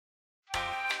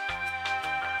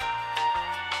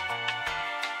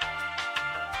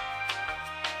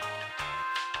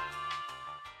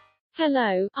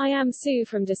Hello, I am Sue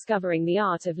from Discovering the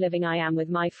Art of Living. I am with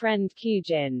my friend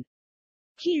Qujin.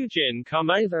 Qujin,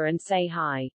 come Over and say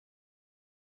hi.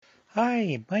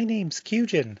 Hi, my name's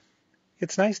Qujin.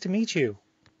 It's nice to meet you.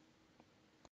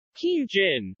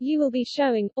 Qujin. You will be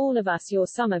showing all of us your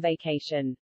summer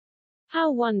vacation.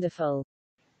 How wonderful.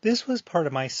 This was part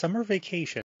of my summer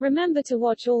vacation. Remember to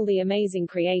watch all the amazing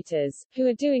creators who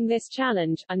are doing this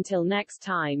challenge. Until next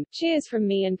time, cheers from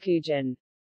me and Qujin.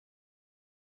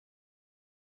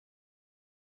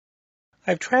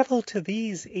 I've traveled to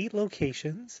these 8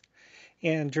 locations,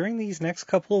 and during these next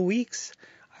couple of weeks,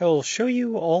 I will show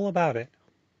you all about it.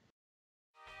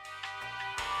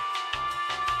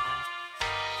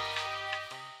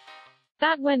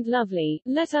 That went lovely.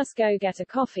 Let us go get a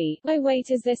coffee. Oh wait,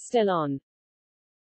 is this still on?